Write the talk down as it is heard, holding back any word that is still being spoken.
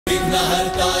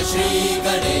विघ्नहर्ता श्री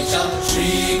गणेशा,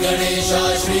 श्री गणेशा,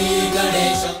 श्री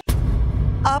गणेशा।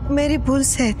 आप मेरी भूल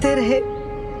सहते रहे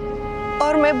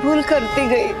और मैं भूल करती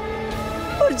गई,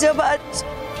 और जब आज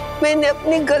मैंने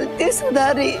अपनी गलती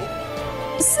सुधारी,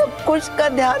 सब कुछ का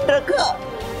ध्यान रखा,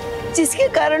 जिसके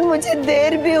कारण मुझे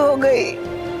देर भी हो गई,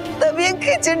 तब ये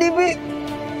खिचड़ी भी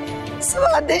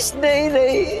स्वादिष्ट नहीं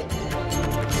रही।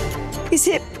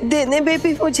 इसे देने में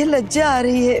भी मुझे लज्जा आ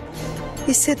रही है।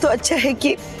 इससे तो अच्छा है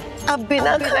कि आप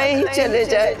बिना खाए ही चले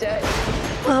जाए।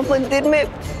 वहाँ मंदिर में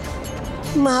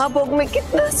महाभोग में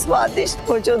कितना स्वादिष्ट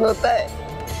भोजन होता है,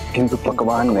 किंतु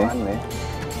पकवान में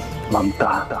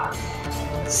ममता,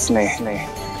 स्नेह,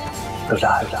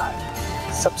 दुलार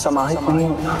सब समाहित नहीं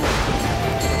होता।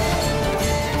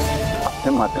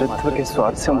 अपने मातृत्व के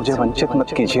स्वाद से मुझे वंचित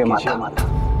मत कीजिए माता।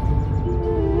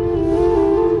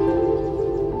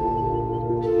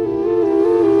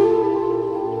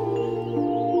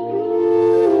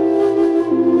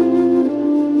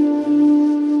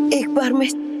 एक बार मैं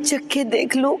चख के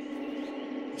देख लूं,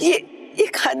 ये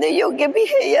खाने योग्य भी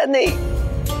है या नहीं।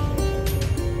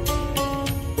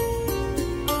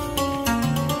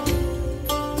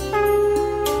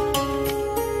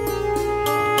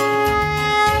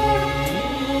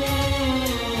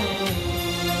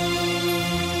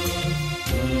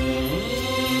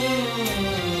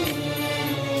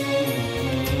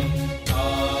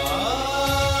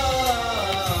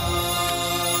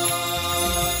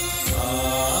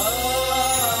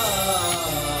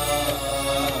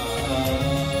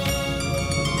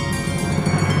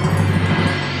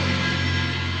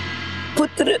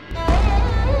 पुत्र,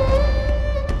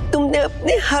 तुमने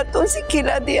अपने हाथों से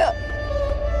खिला दिया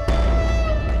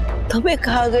तो मैं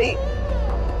खा गई,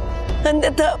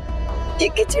 अन्यथा ये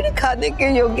खिचड़ी खाने के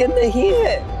योग्य नहीं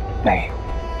है। नहीं,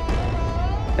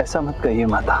 ऐसा मत कहिए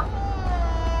माता।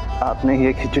 आपने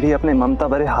ये खिचड़ी अपने ममता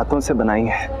भरे हाथों से बनाई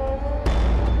है,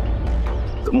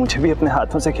 तो मुझे भी अपने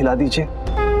हाथों से खिला दीजिए।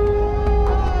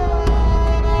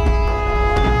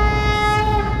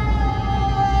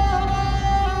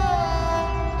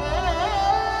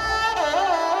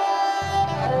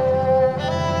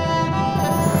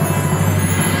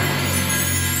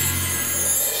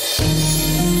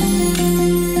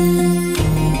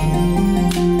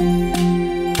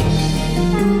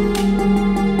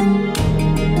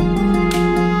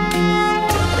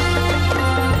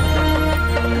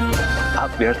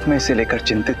 व्यर्थ में इसे लेकर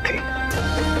चिंतित थी।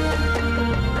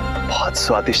 बहुत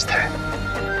स्वादिष्ट है।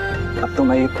 अब तो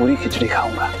मैं ये पूरी खिचड़ी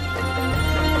खाऊंगा।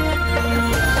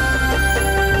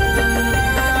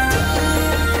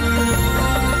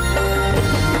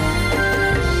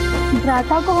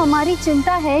 भ्राता को हमारी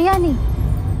चिंता है या नहीं?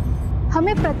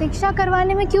 हमें प्रतीक्षा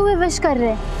करवाने में क्यों विवश कर रहे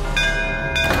हैं?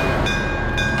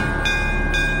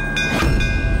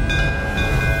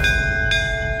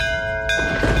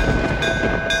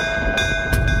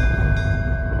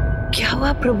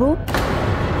 प्रभु,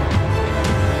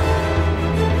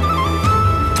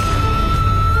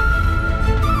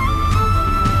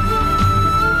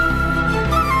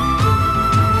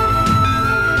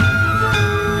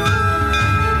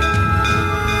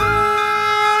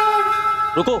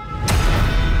 रुको,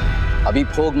 अभी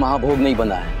भोग महाभोग नहीं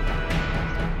बना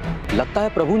है। लगता है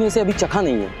प्रभु ने इसे अभी चखा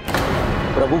नहीं है।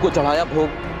 प्रभु को चढ़ाया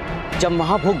भोग जब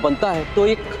महाभोग बनता है तो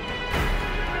एक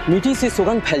मीठी सी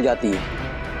सुगंध फैल जाती है,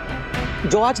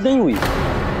 जो आज नहीं हुई।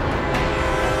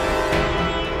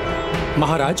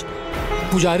 महाराज,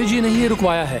 पुजारी जी ने ही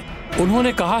रुकवाया है।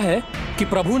 उन्होंने कहा है कि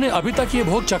प्रभु ने अभी तक ये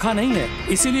भोग चखा नहीं है,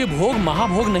 इसीलिए भोग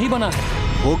महाभोग नहीं बना है।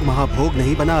 भोग महाभोग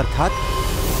नहीं बना अर्थात?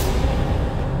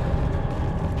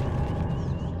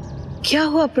 क्या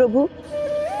हुआ प्रभु?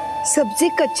 सब्जी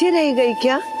कच्ची रह गई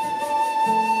क्या?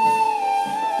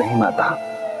 नहीं माता।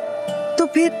 तो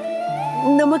फिर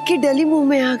नमक की डली मुंह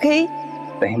में आ गई?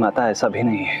 नहीं माता, ऐसा भी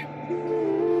नहीं है।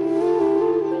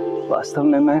 वास्तव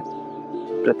में मैं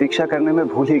प्रतीक्षा करने में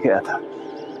भूल ही गया था।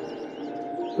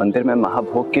 मंदिर में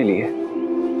महाभोग के लिए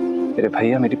मेरे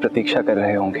भैया मेरी प्रतीक्षा कर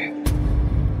रहे होंगे।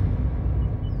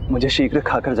 मुझे शीघ्र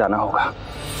खाकर जाना होगा।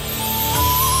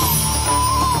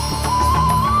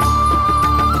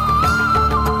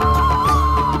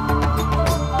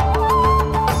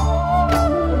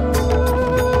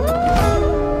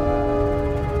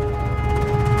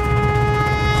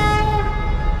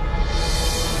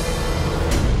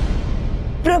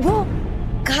 प्रभु,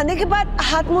 खाने के बाद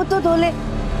हाथ मुंह तो धो ले।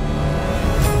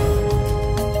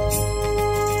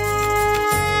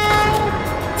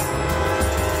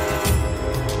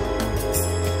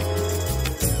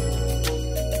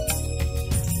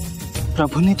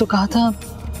 प्रभु ने तो कहा था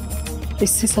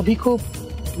इससे सभी को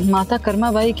माता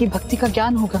कर्माबाई की भक्ति का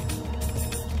ज्ञान होगा,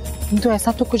 किंतु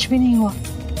ऐसा तो कुछ भी नहीं हुआ।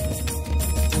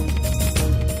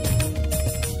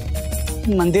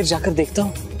 मंदिर जाकर देखता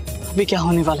हूँ अभी क्या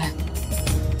होने वाला है।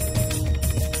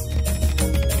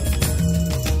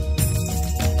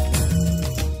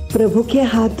 प्रभु के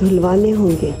हाथ धुलवाने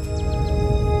होंगे।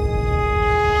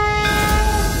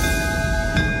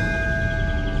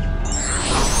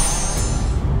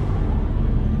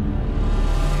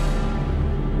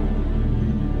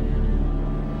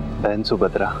 बहन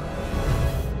सुभद्रा,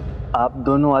 आप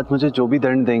दोनों आज मुझे जो भी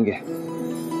दंड देंगे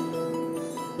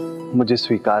मुझे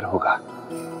स्वीकार होगा।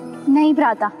 नहीं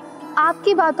भ्राता,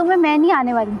 आपकी बातों में मैं नहीं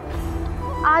आने वाली।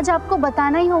 आज आपको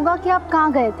बताना ही होगा कि आप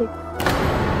कहाँ गए थे।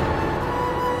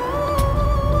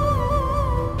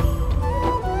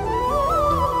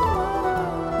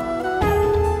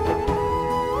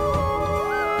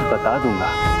 बता दूंगा,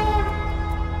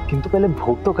 किंतु पहले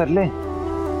भोग तो कर ले,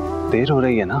 देर हो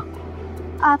रही है ना।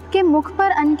 आपके मुख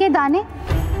पर अन्न के दाने,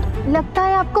 लगता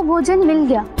है आपको भोजन मिल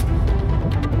गया।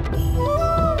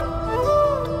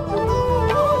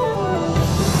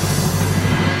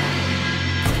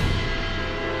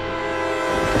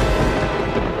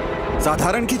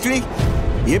 साधारण खिचड़ी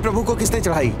ये प्रभु को किसने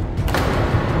चढ़ाई?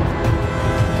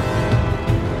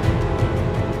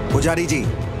 पुजारी जी,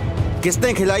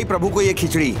 किसने खिलाई प्रभु को ये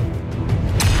खिचड़ी?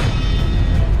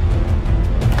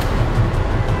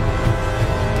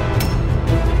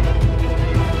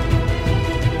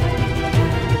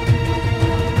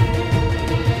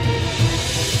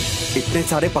 इतने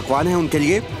सारे पकवान हैं उनके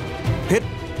लिए, फिर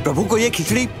प्रभु को ये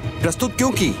खिचड़ी प्रस्तुत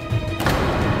क्यों की?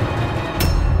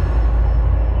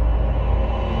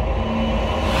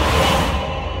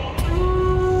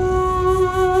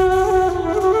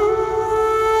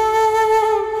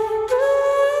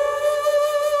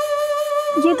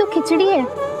 ये तो खिचड़ी है,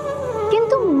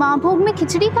 किंतु माँ भोग में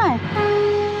खिचड़ी कहाँ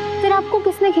है? फिर आपको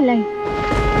किसने खिलाई?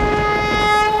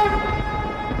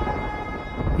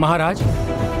 महाराज,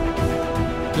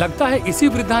 लगता है इसी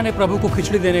वृद्धा ने प्रभु को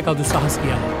खिचड़ी देने का दुस्साहस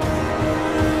किया है।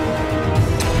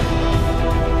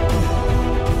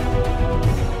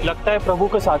 लगता है प्रभु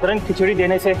को साधारण खिचड़ी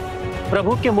देने से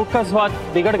प्रभु के मुख का स्वाद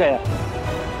बिगड़ गया,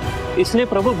 इसलिए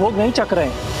प्रभु भोग नहीं चख रहे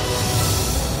हैं।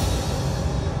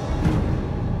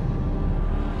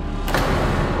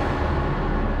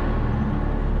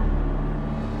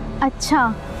 अच्छा,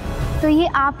 तो ये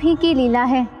आप ही की लीला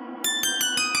है।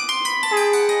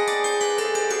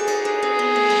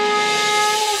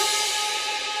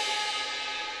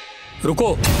 रुको,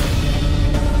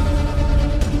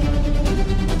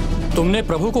 तुमने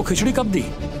प्रभु को खिचड़ी कब दी?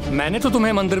 मैंने तो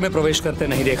तुम्हें मंदिर में प्रवेश करते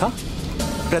नहीं देखा।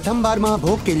 प्रथम बार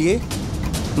महाभोग के लिए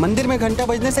मंदिर में घंटा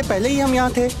बजने से पहले ही हम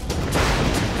यहाँ थे,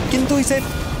 किंतु इसे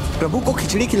प्रभु को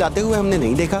खिचड़ी खिलाते हुए हमने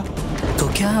नहीं देखा। तो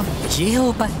क्या ये है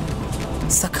उपाय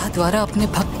सखा द्वारा अपने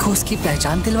भक्त को उसकी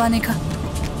पहचान दिलवाने का?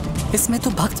 इसमें तो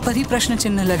भक्त पर ही प्रश्न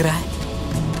चिन्ह लग रहा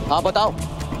है। हाँ बताओ,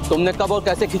 तुमने कब और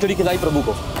कैसे खिचड़ी खिलाई प्रभु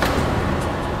को?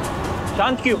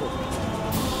 शांत क्यों हो?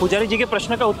 पुजारी जी के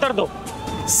प्रश्न का उत्तर दो।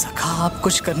 सखा, आप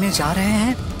कुछ करने जा रहे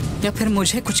हैं या फिर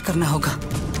मुझे कुछ करना होगा?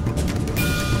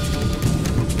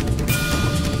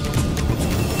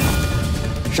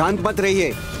 शांत मत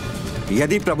रहिए।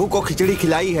 यदि प्रभु को खिचड़ी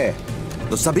खिलाई है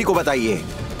तो सभी को बताइए,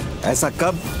 ऐसा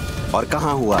कब और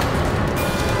कहां हुआ।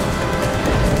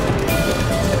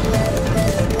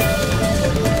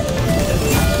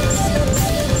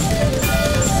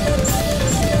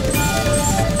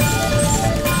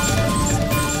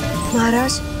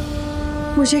 महाराज,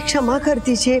 मुझे क्षमा कर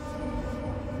दीजिए,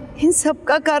 इन सब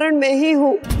का कारण मैं ही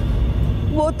हूँ।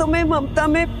 वो तो मैं ममता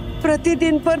में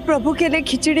प्रतिदिन पर प्रभु के लिए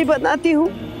खिचड़ी बनाती हूँ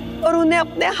और उन्हें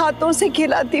अपने हाथों से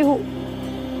खिलाती हूँ,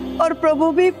 और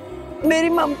प्रभु भी मेरी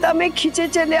ममता में खींचे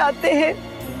चले आते हैं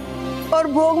और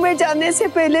भोग में जाने से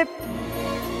पहले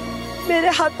मेरे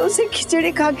हाथों से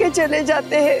खिचड़ी खा के चले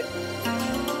जाते हैं।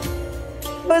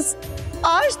 बस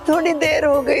आज थोड़ी देर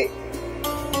हो गई।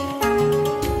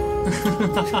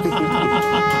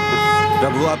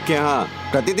 प्रभु आपके यहाँ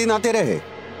प्रतिदिन आते रहे,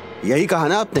 यही कहा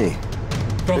ना आपने?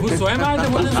 प्रभु स्वयं आए थे।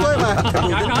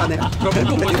 प्रभु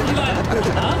को भोजन खिलाया।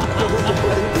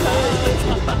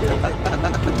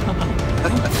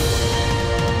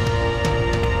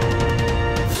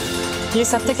 ये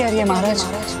सत्य कह रही है महाराज,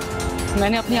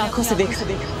 मैंने अपनी आंखों से देखा।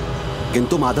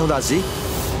 किंतु माधवदास जी,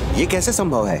 ये कैसे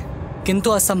संभव है?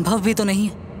 किंतु असंभव भी तो नहीं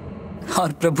है,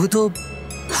 और प्रभु तो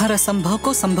हर असंभव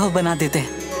को संभव बना देते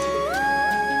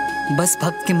हैं। बस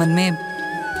भक्त के मन में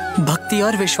भक्ति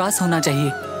और विश्वास होना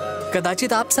चाहिए।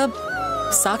 कदाचित आप सब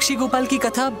साक्षी गोपाल की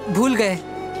कथा भूल गए।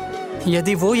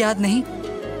 यदि वो याद नहीं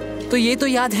तो ये तो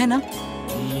याद है ना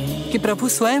कि प्रभु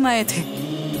स्वयं आए थे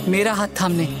मेरा हाथ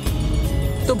थामने।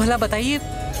 तो भला बताइए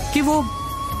कि वो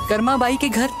कर्माबाई के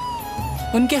घर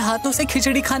उनके हाथों से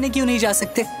खिचड़ी खाने क्यों नहीं जा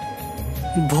सकते?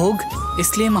 भोग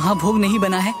इसलिए महाभोग नहीं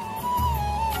बना है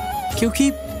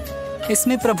क्योंकि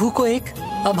इसमें प्रभु को एक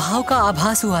अभाव का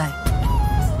आभास हुआ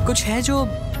है। कुछ है जो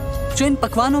इन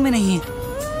पकवानों में नहीं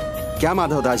है। क्या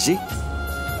माधव दास जी,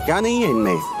 क्या नहीं है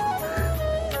इनमें?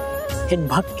 एक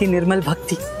भक्त की निर्मल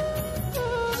भक्ति,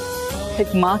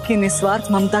 एक माँ की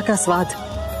निस्वार्थ ममता का स्वाद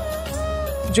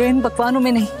जो इन पकवानों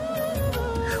में नहीं।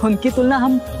 उनकी तुलना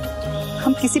हम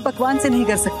किसी पकवान से नहीं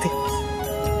कर सकते।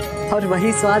 और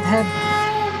वही स्वाद है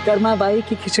कर्माबाई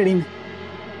की खिचड़ी में।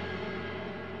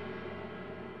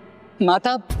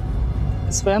 माता,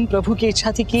 स्वयं प्रभु की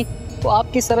इच्छा थी कि वो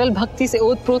आपकी सरल भक्ति से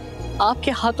ओतप्रोत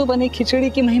आपके हाथों बने खिचड़ी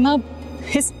की महिमा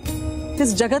इस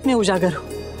जगत में उजागर हो।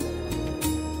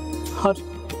 और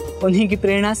उन्हीं की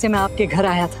प्रेरणा से मैं आपके घर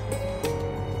आया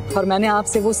था और मैंने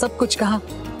आपसे वो सब कुछ कहा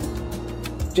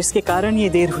जिसके कारण ये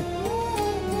देर हुई।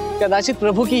 कदाचित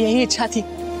प्रभु की यही इच्छा थी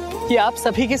कि आप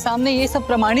सभी के सामने ये सब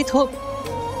प्रमाणित हो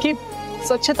कि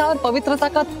स्वच्छता और पवित्रता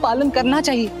का पालन करना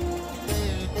चाहिए।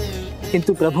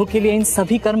 किंतु प्रभु के लिए इन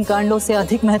सभी कर्म कांडों से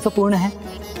अधिक महत्वपूर्ण है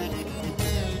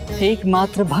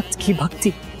एकमात्र भक्त की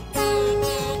भक्ति।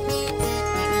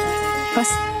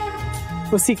 बस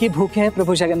उसी की भूख है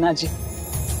प्रभु जगन्नाथ जी।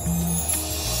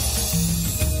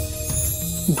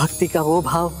 भक्ति का वो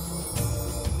भाव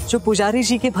जो पुजारी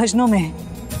जी के भजनों में है,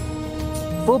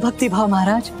 वो भक्ति भाव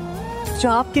महाराज जो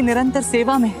आपकी निरंतर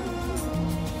सेवा में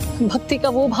है। भक्ति का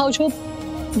वो भाव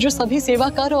जो सभी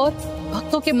सेवाकारों और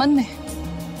भक्तों के मन में है।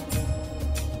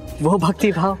 वो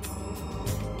भक्ति भाव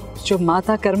जो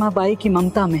माता कर्माबाई की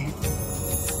ममता में है।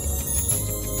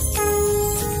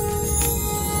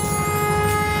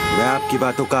 मैं आपकी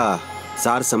बातों का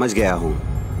सार समझ गया हूँ।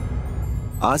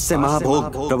 आज से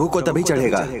महाभोग प्रभु को तभी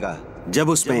चढ़ेगा जब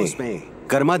उसमें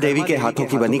कर्मा देवी के हाथों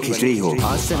की बनी खिचड़ी हो।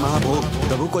 आज से महाभोग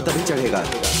प्रभु को तभी चढ़ेगा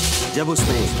जब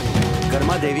उसमें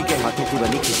कर्मा देवी के हाथों की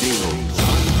बनी खिचड़ी हो।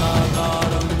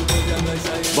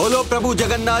 बोलो प्रभु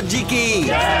जगन्नाथ जी की,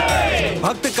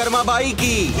 भक्त कर्माबाई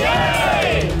की।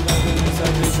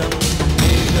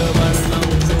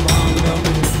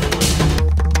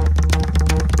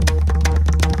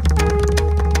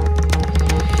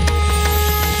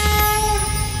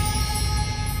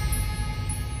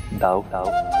 दाऊ,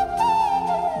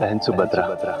 बहन सुभद्रा,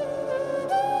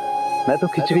 मैं तो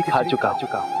खिचड़ी खा चुका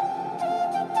हूँ।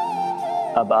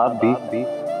 अब आप भी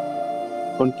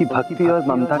उनकी भक्ति और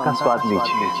ममता का स्वाद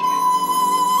लीजिए।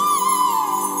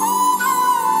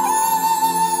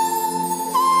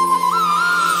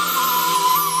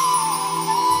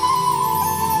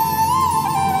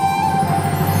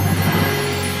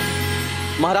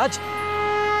 महाराज,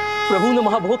 प्रभु ने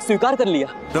महाभोग स्वीकार कर लिया।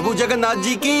 प्रभु जगन्नाथ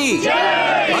जी की,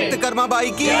 भक्त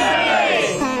कर्माबाई की।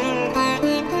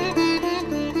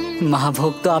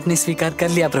 महाभोग तो आपने स्वीकार कर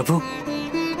लिया प्रभु।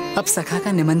 अब सखा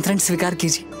का निमंत्रण स्वीकार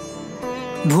कीजिए।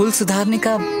 भूल सुधारने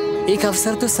का एक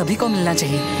अवसर तो सभी को मिलना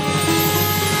चाहिए।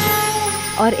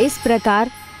 और इस प्रकार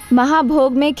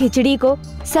महाभोग में खिचड़ी को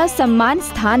ससम्मान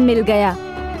स्थान मिल गया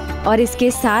और इसके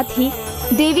साथ ही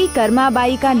देवी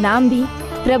कर्माबाई का नाम भी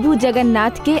प्रभु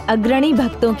जगन्नाथ के अग्रणी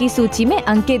भक्तों की सूची में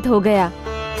अंकित हो गया।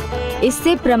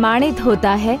 इससे प्रमाणित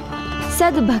होता है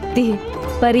सद्भक्ति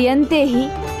पर्यन्ते ही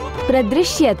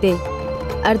प्रदृश्यते,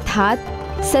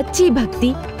 अर्थात सच्ची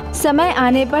भक्ति समय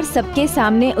आने पर सबके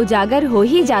सामने उजागर हो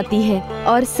ही जाती है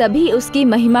और सभी उसकी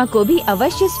महिमा को भी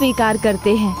अवश्य स्वीकार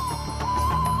करते हैं।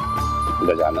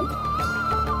 गजानन,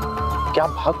 क्या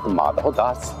भक्त माधव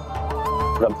दास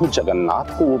प्रभु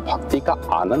जगन्नाथ को वो भक्ति का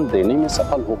आनंद देने में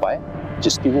सफल हो पाए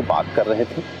जिसकी वो बात कर रहे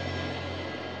थे?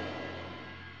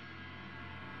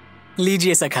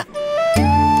 लीजिए सखा।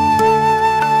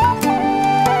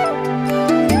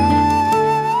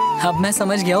 अब मैं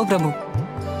समझ गया हूँ प्रभु,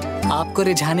 आपको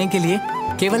रिझाने के लिए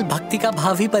केवल भक्ति का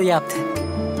भाव ही पर्याप्त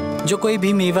है, जो कोई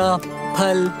भी मेवा,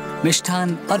 फल,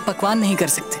 मिष्ठान और पकवान नहीं कर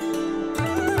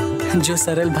सकते, जो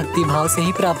सरल भक्ति भाव से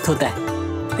ही प्राप्त होता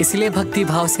है। इसलिए भक्ति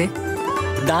भाव से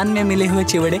दान में मिले हुए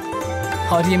चिवड़े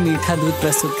और ये मीठा दूध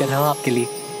प्रस्तुत कर रहा हूँ आपके लिए।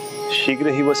 शीघ्र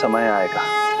ही वो समय आएगा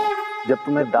जब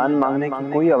तुम्हें दान मांगने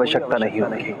की कोई आवश्यकता नहीं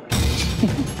होगी।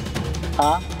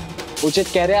 हाँ, उचित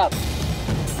कह रहे आप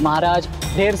महाराज।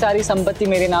 ढेर सारी संपत्ति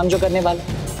मेरे नाम जो करने वाला,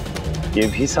 ये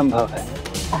भी संभव है।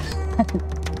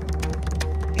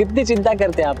 कितनी चिंता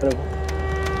करते हैं आप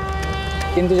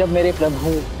प्रभु। किंतु जब मेरे प्रभु,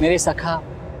 मेरे सखा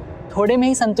थोड़े में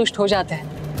ही संतुष्ट हो जाते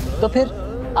हैं तो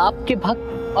फिर आपके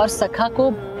भक्त और सखा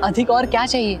को अधिक और क्या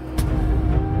चाहिए।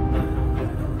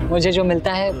 मुझे जो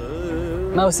मिलता है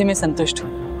मैं उसी में संतुष्ट हूँ।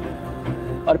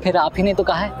 और फिर आप ही ने तो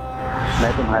कहा है,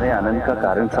 मैं तुम्हारे आनंद का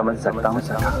कारण समझ सकता हूँ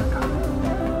सखा,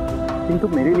 किंतु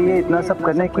मेरे लिए इतना सब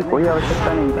करने की कोई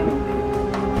आवश्यकता नहीं थी।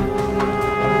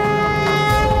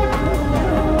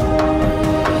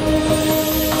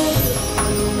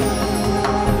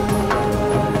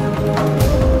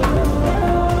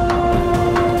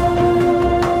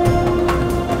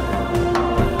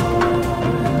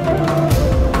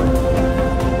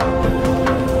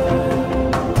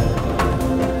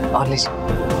 और लीजिए।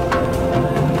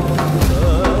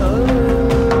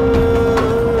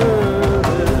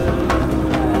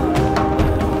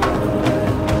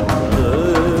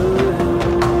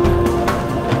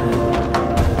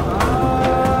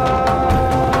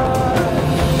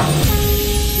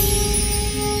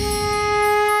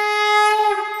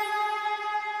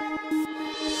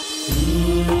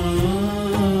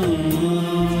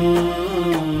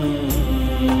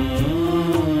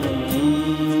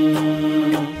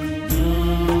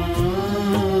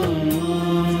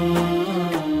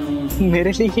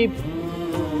 मेरे लिए ये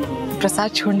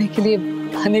प्रसाद छोड़ने के लिए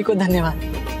अनेकों धन्यवाद।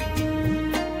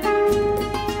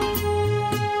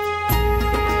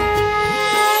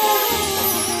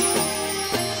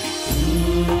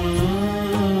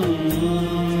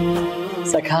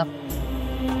 सखा,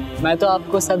 मैं तो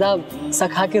आपको सदा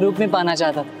सखा के रूप में पाना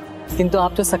चाहता था, किंतु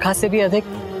आप तो सखा से भी अधिक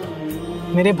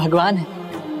मेरे भगवान हैं,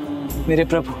 मेरे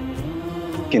प्रभु।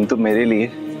 किंतु मेरे लिए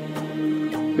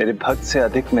मेरे भक्त से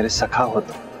अधिक मेरे सखा हो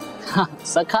तो। हाँ,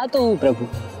 सखा तो हूँ प्रभु,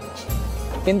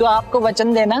 किंतु आपको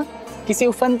वचन देना किसी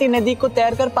उफनती नदी को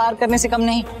तैरकर पार करने से कम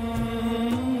नहीं।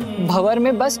 भंवर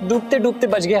में बस डूबते डूबते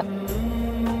बच गया।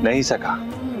 नहीं सखा,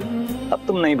 अब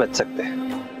तुम नहीं बच सकते,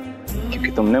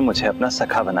 क्योंकि तुमने मुझे अपना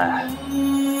सखा बनाया है।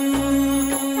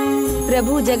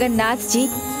 प्रभु जगन्नाथ जी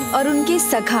और उनके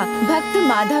सखा भक्त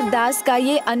माधव दास का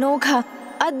ये अनोखा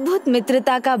अद्भुत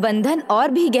मित्रता का बंधन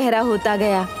और भी गहरा होता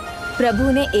गया।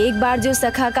 प्रभु ने एक बार जो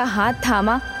सखा का हाथ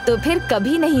थामा तो फिर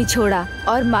कभी नहीं छोड़ा,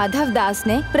 और माधव दास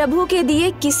ने प्रभु के दिए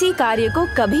किसी कार्य को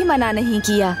कभी मना नहीं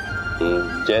किया।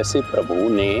 जैसे प्रभु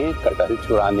ने कटहल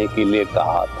चुराने के लिए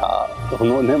कहा था,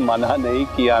 उन्होंने मना नहीं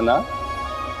किया ना?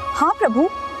 हाँ प्रभु,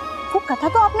 वो कथा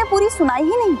तो आपने पूरी सुनाई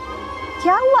ही नहीं।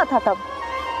 क्या हुआ था तब?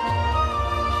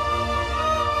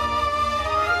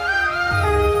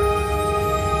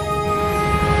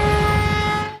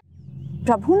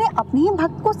 प्रभु ने अपने ही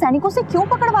भक्त को सैनिकों से क्यों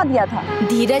पकड़वा दिया था?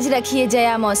 धीरज रखिए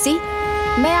जया मौसी,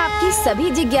 मैं आपकी सभी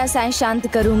जिज्ञासाएं शांत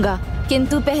करूंगा,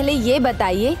 किंतु पहले ये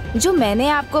बताइए, जो मैंने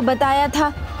आपको बताया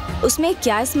था उसमें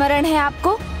क्या स्मरण है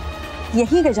आपको?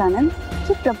 यही गजानन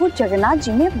कि प्रभु जगन्नाथ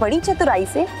जी ने बड़ी चतुराई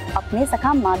से अपने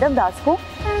सखा माधव दास को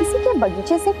किसी के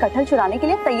बगीचे से कटहल चुराने के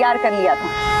लिए तैयार कर लिया था।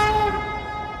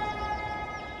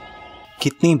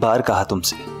 कितनी बार कहा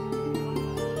तुमसे,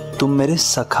 तुम मेरे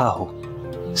सखा हो,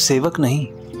 सेवक नहीं।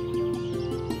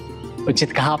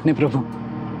 उचित कहा आपने प्रभु,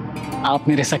 आप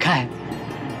मेरे सखा हैं,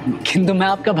 किंतु मैं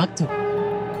आपका भक्त हूँ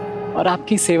और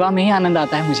आपकी सेवा में ही आनंद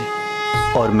आता है मुझे।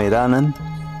 और मेरा आनंद,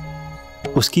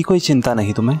 उसकी कोई चिंता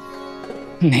नहीं तुम्हें?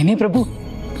 नहीं नहीं प्रभु,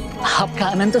 आपका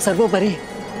आनंद तो सर्वोपरि है।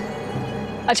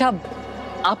 अच्छा,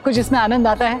 आपको जिसमें आनंद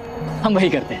आता है हम वही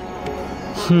करते हैं।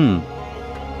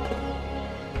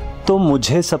 तो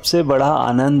मुझे सबसे बड़ा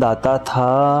आनंद आता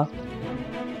था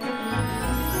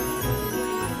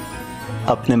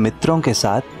अपने मित्रों के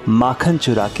साथ माखन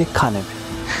चुरा के खाने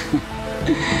में।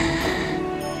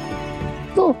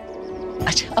 तो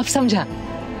अच्छा, अब समझा,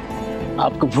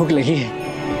 आपको भूख लगी है।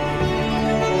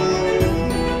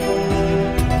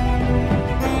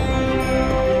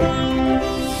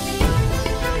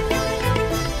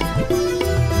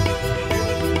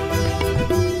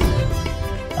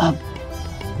 अब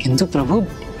किंतु प्रभु,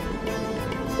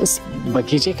 उस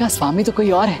बगीचे का स्वामी तो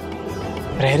कोई और है,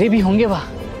 प्रहरी भी होंगे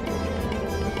वहां।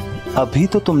 अभी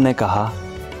तो तुमने कहा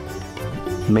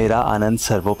मेरा आनंद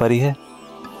सर्वोपरि है,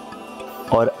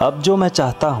 और अब जो मैं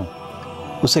चाहता हूं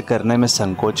उसे करने में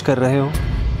संकोच कर रहे हो।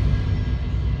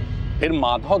 फिर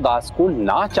माधव दास को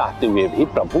ना चाहते हुए भी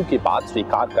प्रभु की बात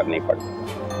स्वीकार करनी पड़ी,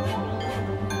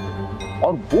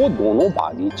 और वो दोनों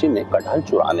बागीचे में कटहल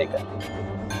चुराने गए।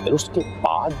 फिर उसके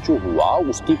बाद जो हुआ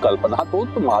उसकी कल्पना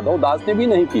तो माधव दास ने भी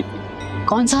नहीं की थी।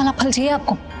 कौन सा वाला फल चाहिए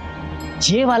आपको,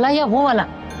 ये वाला या वो वाला?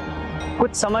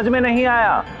 कुछ समझ में नहीं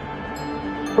आया,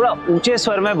 थोड़ा ऊंचे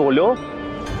स्वर में बोलो।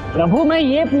 प्रभु, मैं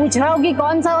ये पूछ रहा हूँ कि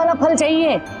कौन सा वाला फल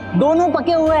चाहिए? दोनों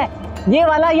पके हुए हैं, ये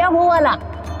वाला या वो वाला?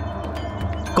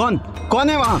 कौन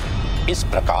है वहाँ? इस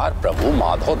प्रकार प्रभु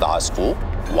माधव दास को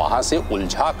वहाँ से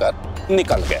उलझाकर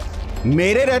निकल गए।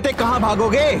 मेरे रहते कहाँ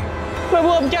भागोगे? प्रभु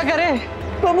अब क्या करें?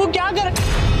 प्रभु क्या करें?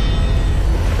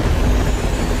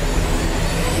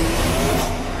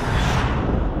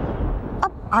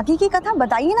 अब आगे की कथा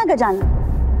बताइए ना गजानन।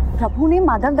 प्रभु ने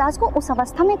माधव दास को उस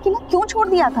अवस्था में अकेला क्यों छोड़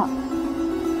दिया था?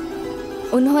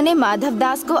 उन्होंने माधव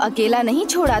दास को अकेला नहीं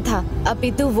छोड़ा था,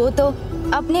 अपितु वो तो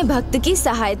अपने भक्त की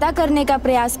सहायता करने का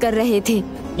प्रयास कर रहे थे।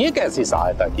 ये कैसी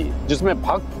सहायता की जिसमें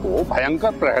भक्त को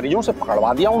भयंकर प्रहरियों से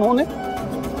पकड़वा दिया उन्होंने?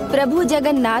 प्रभु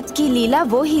जगन्नाथ की लीला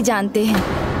वो ही जानते हैं।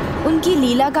 उनकी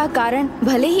लीला का कारण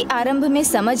भले ही आरंभ में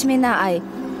समझ में ना आए,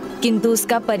 किंतु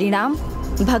उसका परिणाम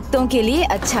भक्तों के लिए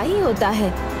अच्छा ही होता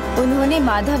है। उन्होंने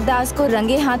माधव दास को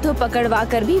रंगे हाथों पकड़वा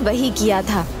कर भी वही किया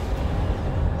था।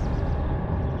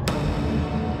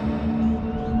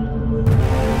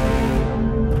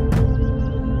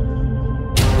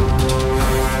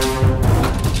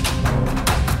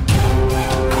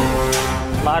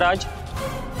 महाराज,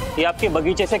 ये आपके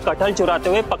बगीचे से कटहल चुराते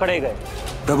हुए पकड़े गए।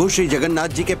 प्रभु श्री जगन्नाथ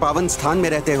जी के पावन स्थान में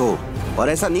रहते हो और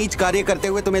ऐसा नीच कार्य करते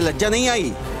हुए तुम्हें लज्जा नहीं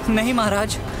आई? नहीं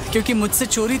महाराज, क्योंकि मुझसे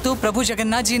चोरी तो प्रभु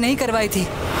जगन्नाथ जी ने ही करवाई थी।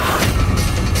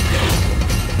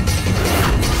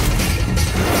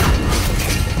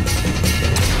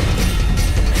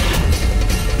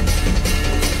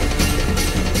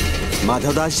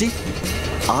 माधवदास जी,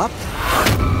 आप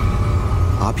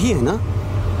ही है ना?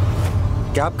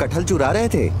 क्या आप कटहल चुरा रहे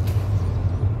थे?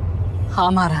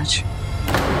 हाँ महाराज।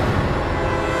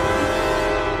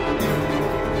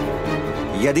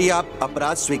 यदि आप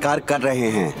अपराध स्वीकार कर रहे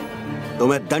हैं तो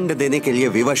मैं दंड देने के लिए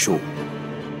विवश हूं,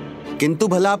 किंतु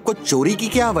भला आपको चोरी की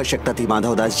क्या आवश्यकता थी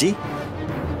माधवदास जी?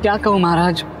 क्या कहूँ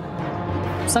महाराज,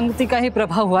 संगति का ही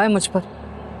प्रभाव हुआ है मुझ पर।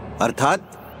 अर्थात?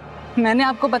 मैंने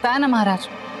आपको बताया ना महाराज,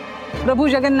 प्रभु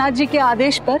जगन्नाथ जी के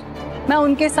आदेश पर मैं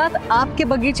उनके साथ आपके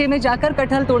बगीचे में जाकर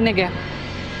कटहल तोड़ने गया।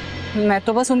 मैं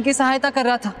तो बस उनकी सहायता कर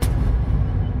रहा था,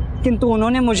 किंतु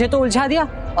उन्होंने मुझे तो उलझा दिया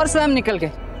और स्वयं निकल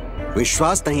गए।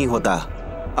 विश्वास नहीं होता,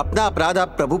 अपना अपराध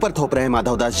आप प्रभु पर थोप रहे हैं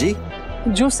माधवदास जी।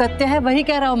 जो सत्य है वही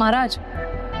कह रहा हूँ महाराज,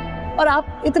 और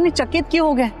आप इतने चकित क्यों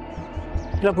हो गए?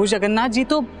 प्रभु जगन्नाथ जी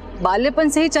तो बाल्यपन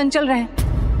से ही चंचल रहे।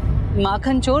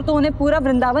 माखन चोर तो उन्हें पूरा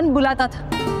वृंदावन बुलाता था,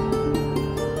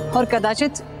 और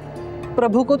कदाचित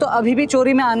प्रभु को तो अभी भी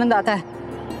चोरी में आनंद आता है।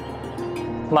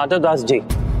 माधवदास जी,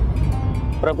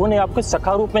 प्रभु ने आपको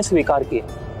सखा रूप में स्वीकार किया,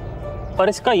 पर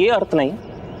इसका ये अर्थ नहीं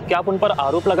कि आप उन पर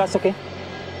आरोप लगा सके।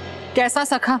 कैसा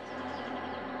सखा?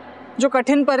 जो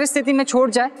कठिन परिस्थिति में छोड़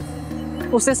जाए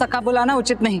उसे सखा बुलाना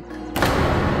उचित नहीं,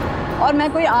 और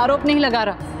मैं कोई आरोप नहीं लगा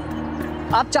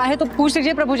रहा। आप चाहे तो पूछ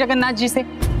लीजिए प्रभु जगन्नाथ जी से।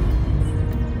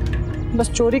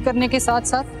 बस चोरी करने के साथ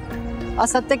साथ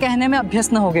असत्य कहने में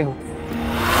अभ्यस्त न हो गए हो।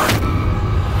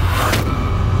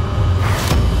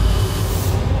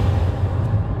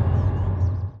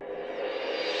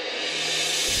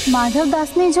 माधव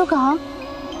दास ने जो कहा,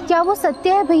 क्या वो सत्य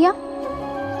है भैया?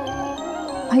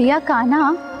 भैया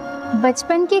कान्हा,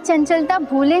 बचपन की चंचलता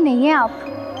भूले नहीं है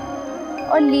आप,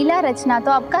 और लीला रचना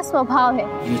तो आपका स्वभाव है।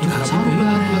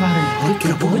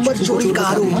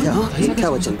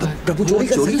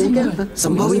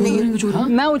 संभव ही नहीं है।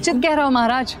 मैं उचित कह रहा हूँ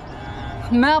महाराज,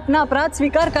 मैं अपना अपराध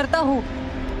स्वीकार करता हूँ।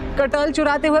 कटहल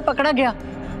चुराते हुए पकड़ा गया,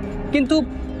 किंतु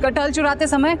कटहल चुराते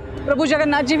समय प्रभु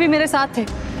जगन्नाथ जी भी मेरे साथ थे।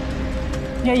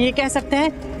 या ये कह सकते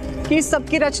हैं कि इस सब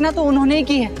की रचना तो उन्होंने ही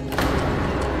की है।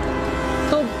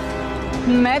 तो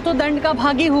मैं तो दंड का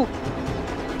भागी हूँ,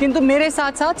 किंतु मेरे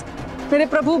साथ साथ मेरे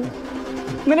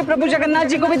प्रभु जगन्नाथ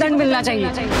जी को भी दंड मिलना चाहिए।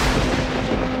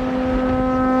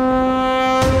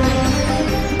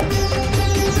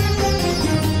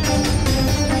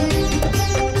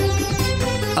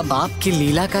 अब आपकी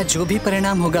लीला का जो भी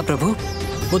परिणाम होगा प्रभु,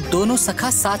 वो दोनों सखा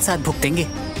साथ साथ भुगतेंगे।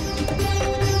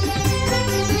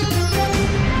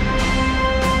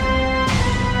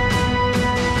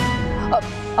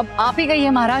 अब आप ही कहिए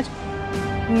महाराज,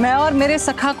 मैं और मेरे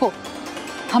सखा को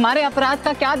हमारे अपराध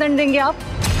का क्या दंड देंगे आप?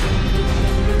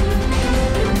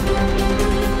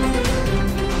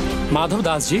 माधव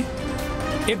दास जी,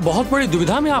 एक बहुत बड़ी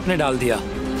दुविधा में आपने डाल दिया।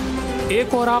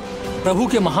 एक और आप प्रभु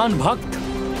के महान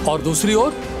भक्त, और दूसरी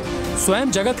ओर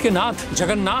स्वयं जगत के नाथ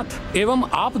जगन्नाथ एवं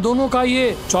आप दोनों का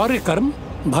ये चौर्य कर्म,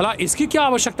 भला इसकी क्या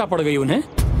आवश्यकता पड़ गई उन्हें?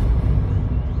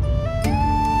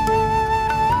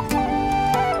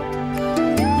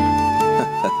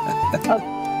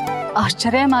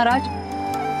 आश्चर्य है महाराज,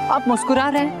 आप मुस्कुरा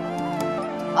रहे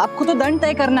हैं। आपको तो दंड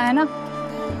तय करना है ना,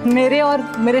 मेरे और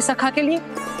मेरे सखा के लिए।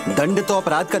 दंड तो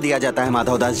अपराध का दिया जाता है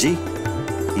माधवदास जी,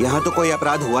 यहाँ तो कोई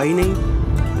अपराध हुआ ही नहीं।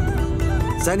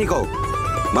 सैनिकों,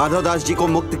 माधवदास जी को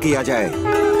मुक्त किया जाए।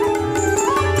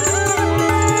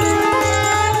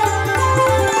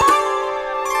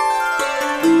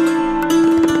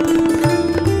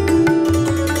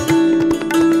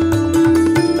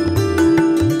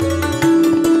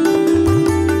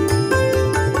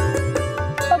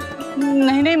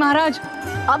 नहीं महाराज,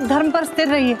 आप धर्म पर स्थिर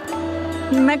रहिए।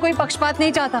 मैं कोई पक्षपात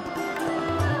नहीं चाहता।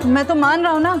 मैं तो मान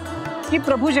रहा हूँ ना कि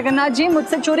प्रभु जगन्नाथ जी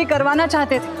मुझसे चोरी करवाना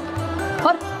चाहते थे,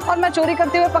 और मैं चोरी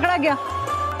करते हुए पकड़ा गया।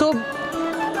 तो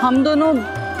हम दोनों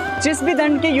जिस भी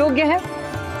दंड के योग्य है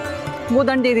वो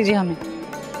दंड दे दीजिए हमें।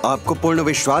 आपको पूर्ण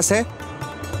विश्वास है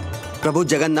प्रभु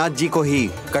जगन्नाथ जी को ही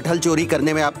कटहल चोरी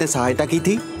करने में आपने सहायता की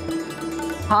थी?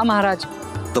 हाँ महाराज।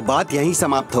 तो बात यहीं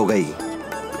समाप्त हो गई।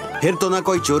 फिर तो ना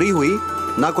कोई चोरी हुई,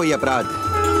 ना कोई अपराध।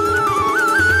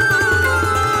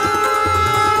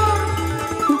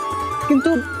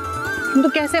 किंतु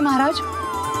कैसे महाराज?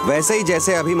 वैसे ही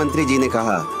जैसे अभी मंत्री जी ने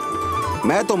कहा,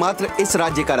 मैं तो मात्र इस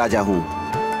राज्य का राजा हूँ,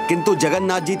 किंतु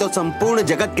जगन्नाथ जी तो संपूर्ण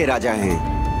जगत के राजा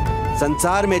हैं।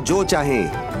 संसार में जो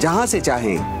चाहें, जहां से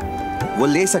चाहें, वो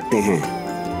ले सकते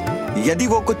हैं। यदि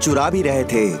वो कुछ चुरा भी रहे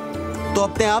थे तो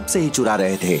अपने आप से ही चुरा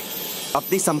रहे थे।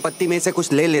 अपनी संपत्ति में से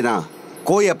कुछ ले लेना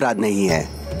कोई अपराध नहीं है।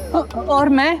 और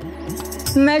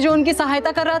मैं जो उनकी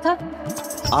सहायता कर रहा था?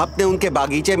 आपने उनके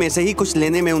बागीचे में से ही कुछ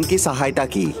लेने में उनकी सहायता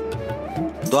की।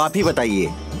 तो आप ही बताइए,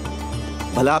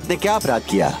 भला आपने क्या अपराध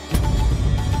किया?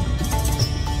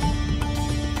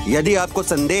 यदि आपको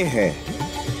संदेह है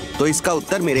तो इसका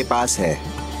उत्तर मेरे पास है।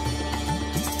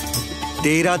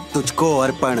 तेरा तुझको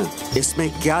अर्पण, इसमें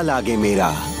क्या लागे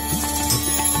मेरा।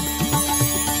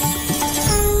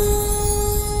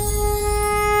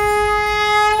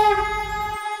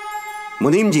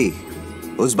 मुनीम जी,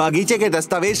 उस बागीचे के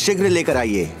दस्तावेज शीघ्र लेकर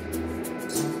आइए।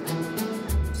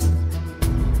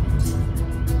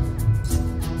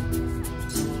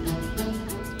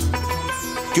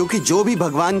 क्योंकि जो भी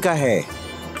भगवान का है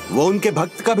वो उनके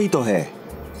भक्त का भी तो है।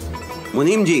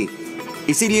 मुनीम जी,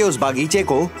 इसीलिए उस बागीचे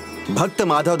को भक्त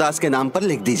माधव दास के नाम पर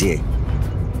लिख दीजिए।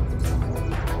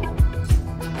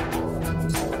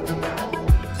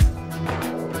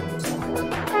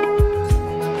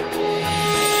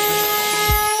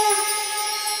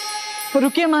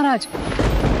 रुकिए महाराज,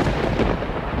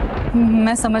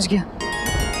 मैं समझ गया।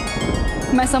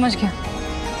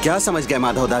 क्या समझ गए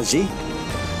माधव दास जी?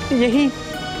 यही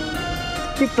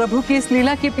कि प्रभु की इस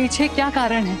लीला के पीछे क्या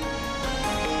कारण है।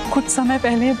 कुछ समय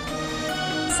पहले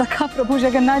सखा प्रभु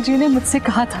जगन्नाथ जी ने मुझसे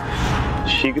कहा था,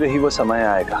 शीघ्र ही वो समय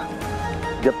आएगा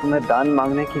जब तुम्हें दान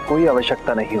मांगने की कोई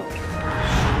आवश्यकता नहीं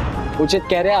होगी। उचित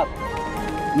कह रहे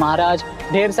आप महाराज,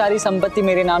 ढेर सारी संपत्ति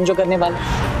मेरे नाम जो करने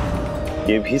वाले।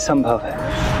 ये भी संभव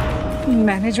है।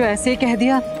 मैंने जो ऐसे ही कह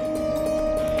दिया,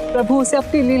 प्रभु उसे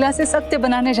अपनी लीला से सत्य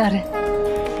बनाने जा रहे हैं।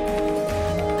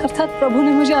 अर्थात प्रभु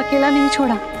ने मुझे अकेला नहीं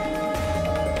छोड़ा,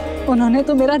 उन्होंने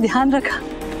तो मेरा ध्यान रखा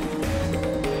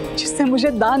जिससे मुझे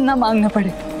दान ना मांगना पड़े।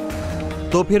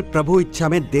 तो फिर प्रभु इच्छा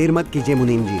में देर मत कीजिए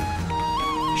मुनीम जी,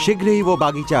 शीघ्र ही वो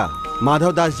बागीचा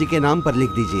माधव दास जी के नाम पर लिख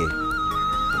दीजिए।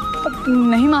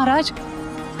 नहीं महाराज,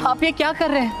 आप ये क्या कर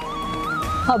रहे हैं?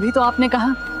 अभी तो आपने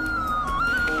कहा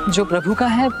जो प्रभु का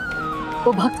है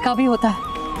वो भक्त का भी होता है,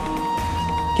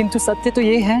 किंतु सत्य तो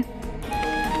ये है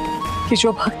कि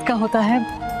जो भक्त का होता है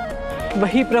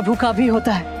वही प्रभु का भी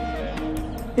होता है।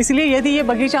 इसलिए यदि ये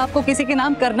बगीचा आपको किसी के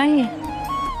नाम करना ही है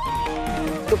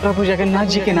तो प्रभु जगन्नाथ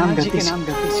जी के नाम कर दीजिए।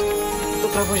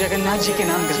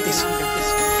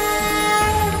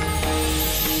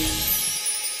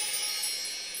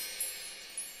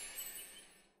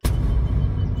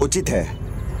 उचित है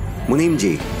मुनीम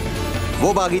जी,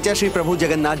 वो बागीचा श्री प्रभु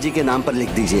जगन्नाथ जी के नाम पर लिख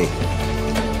दीजिए।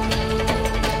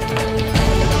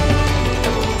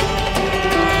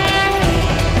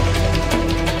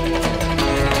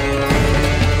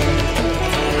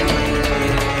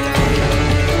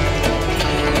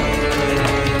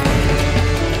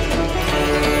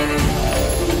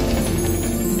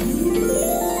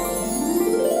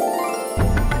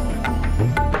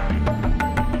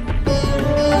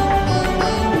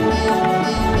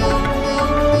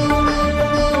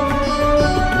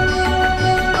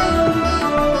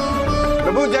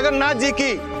 जगन्नाथ जी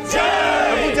की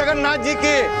प्रभु जगन्नाथ जी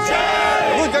की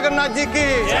प्रभु जगन्नाथ जी की।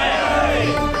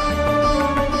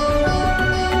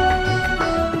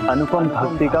 अनुपम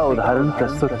भक्ति का उदाहरण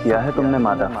प्रस्तुत किया है तुमने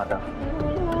माधव।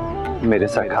 मेरे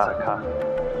सखा,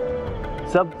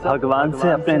 सब भगवान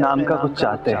से अपने नाम का कुछ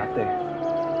चाहते हैं,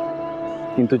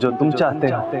 किंतु जो तुम चाहते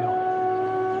हो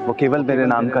वो केवल मेरे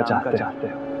नाम का चाहते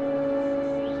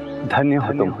हो। धन्य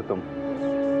हो तुम।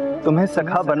 तुम्हें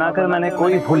सखा बनाकर मैंने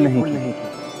कोई भूल नहीं की।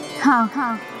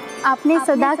 हाँ, आपने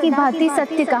सदा की भांति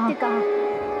सत्य कहा।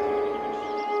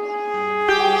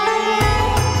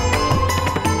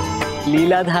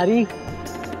 लीलाधारी,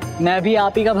 मैं भी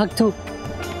आप ही का भक्त हूँ।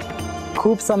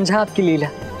 खूब समझा आपकी लीला,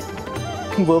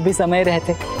 वो भी समय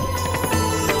रहते।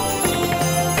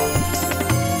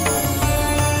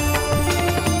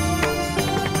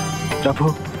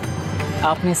 प्रभु,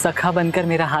 आपने सखा बनकर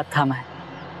मेरा हाथ थामा है।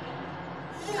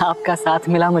 आपका साथ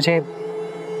मिला मुझे,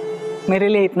 मेरे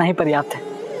लिए इतना ही पर्याप्त है,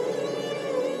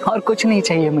 और कुछ नहीं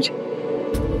चाहिए मुझे।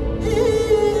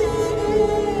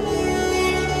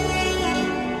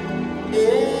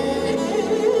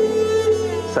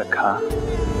 सखा,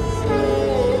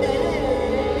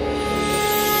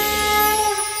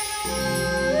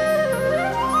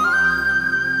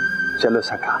 चलो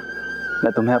सखा,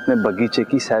 मैं तुम्हें अपने बगीचे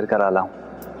की सैर करा लाऊं।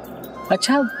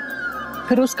 अच्छा,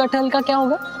 फिर उस कटहल का क्या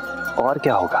होगा? और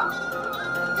क्या होगा,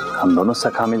 हम दोनों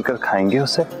सखा मिलकर खाएंगे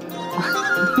उसे।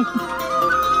 तो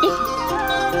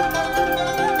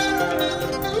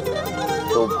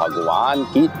भगवान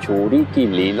की चोरी की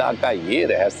लीला का ये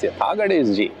रहस्य था गणेश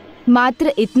जी।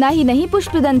 मात्र इतना ही नहीं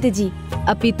पुष्पदंत जी,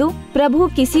 अपितु प्रभु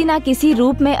किसी न किसी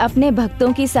रूप में अपने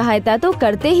भक्तों की सहायता तो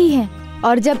करते ही हैं।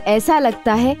 और जब ऐसा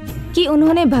लगता है कि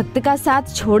उन्होंने भक्त का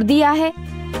साथ छोड़ दिया है,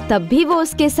 तब भी वो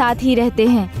उसके साथ ही रहते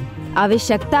हैं।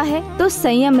 आवश्यकता है तो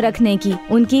संयम रखने की,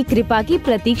 उनकी कृपा की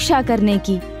प्रतीक्षा करने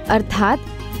की। अर्थात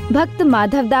भक्त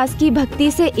माधव दास की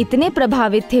भक्ति से इतने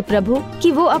प्रभावित थे प्रभु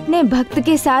कि वो अपने भक्त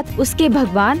के साथ उसके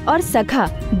भगवान और सखा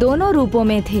दोनों रूपों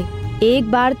में थे।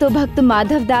 एक बार तो भक्त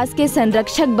माधव दास के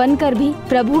संरक्षक बनकर भी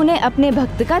प्रभु ने अपने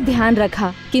भक्त का ध्यान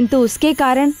रखा, किंतु उसके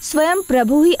कारण स्वयं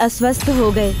प्रभु ही अस्वस्थ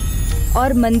हो गए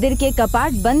और मंदिर के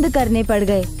कपाट बंद करने पड़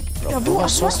गए। प्रभु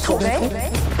अस्वस्थ हो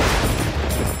गए?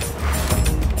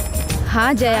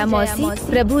 हाँ जया मौसी,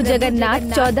 प्रभु जगन्नाथ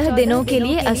 14 दिनों के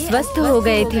लिए अस्वस्थ हो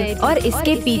गए थे और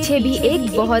इसके पीछे भी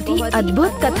एक बहुत ही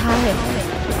अद्भुत कथा है।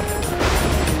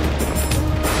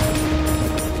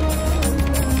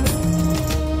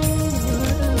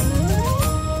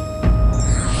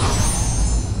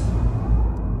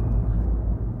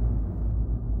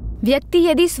 व्यक्ति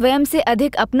यदि स्वयं से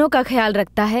अधिक अपनों का ख्याल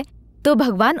रखता है तो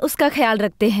भगवान उसका ख्याल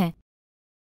रखते हैं।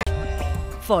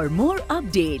 For more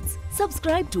updates,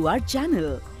 subscribe to our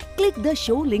channel, click the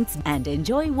show links and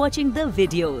enjoy watching the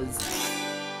videos.